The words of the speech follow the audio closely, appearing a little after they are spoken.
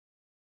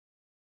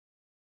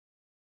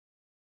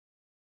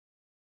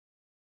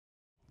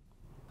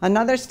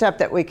Another step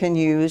that we can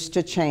use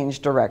to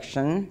change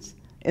directions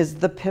is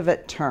the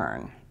pivot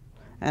turn,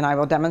 and I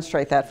will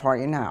demonstrate that for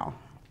you now.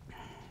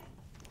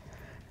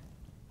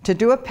 To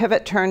do a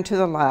pivot turn to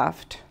the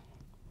left,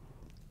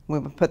 we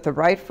will put the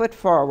right foot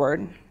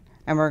forward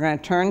and we're going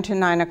to turn to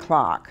 9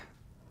 o'clock,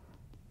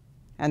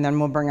 and then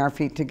we'll bring our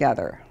feet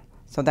together.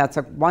 So that's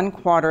a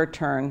 1/4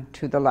 turn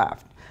to the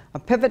left. A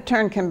pivot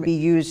turn can be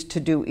used to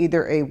do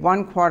either a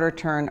 1/4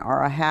 turn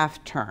or a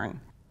half turn.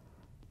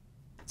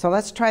 So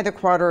let's try the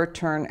 1/4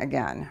 turn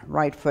again.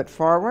 Right foot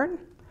forward,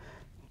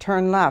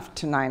 turn left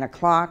to 9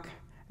 o'clock,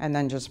 and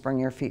then just bring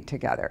your feet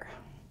together.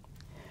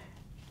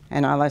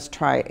 And now let's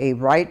try a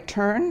right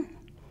turn.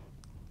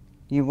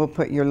 You will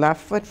put your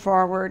left foot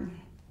forward,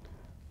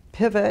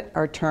 pivot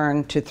or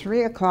turn to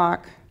 3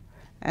 o'clock,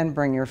 and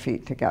bring your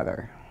feet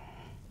together.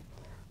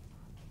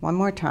 One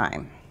more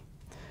time.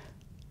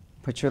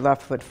 Put your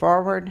left foot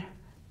forward,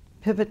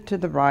 pivot to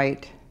the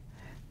right,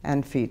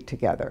 and feet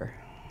together.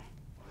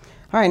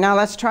 All right, now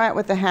let's try it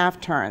with the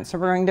half turn. So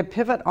we're going to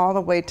pivot all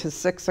the way to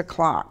 6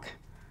 o'clock.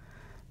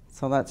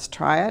 So let's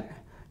try it.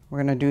 We're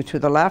going to do to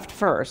the left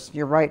first.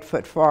 Your right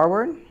foot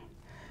forward,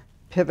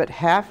 pivot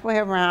halfway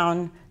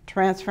around,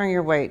 transferring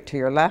your weight to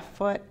your left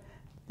foot,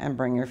 and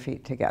bring your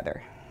feet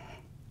together.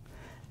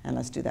 And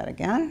let's do that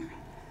again.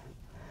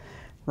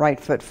 Right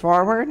foot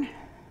forward,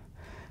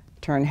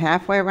 turn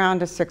halfway around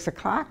to 6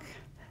 o'clock,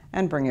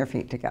 and bring your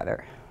feet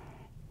together.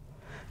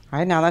 All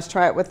right, now let's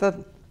try it with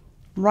the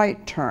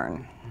right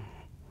turn.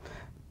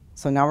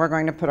 So now we're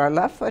going to put our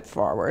left foot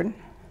forward,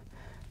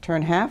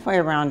 turn halfway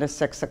around to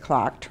 6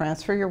 o'clock,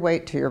 transfer your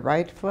weight to your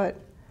right foot,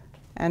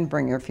 and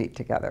bring your feet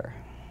together.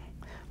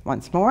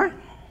 Once more.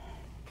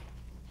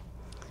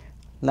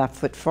 Left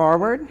foot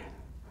forward,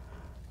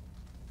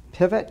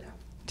 pivot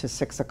to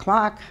 6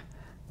 o'clock,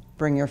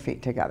 bring your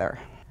feet together.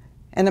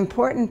 An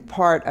important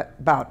part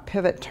about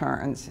pivot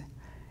turns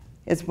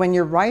is when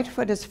your right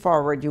foot is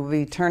forward, you will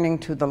be turning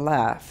to the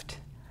left.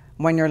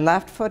 When your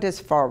left foot is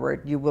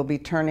forward, you will be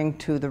turning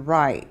to the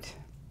right.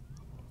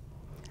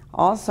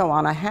 Also,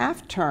 on a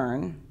half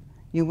turn,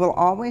 you will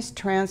always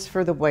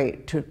transfer the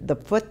weight to the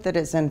foot that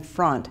is in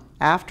front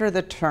after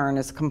the turn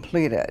is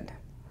completed.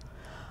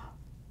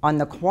 On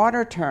the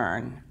 1/4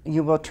 turn,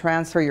 you will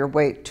transfer your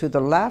weight to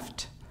the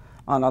left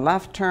on a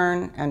left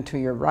turn and to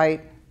your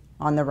right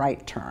on the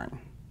right turn.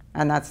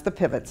 And that's the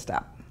pivot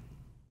step.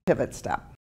 Pivot step.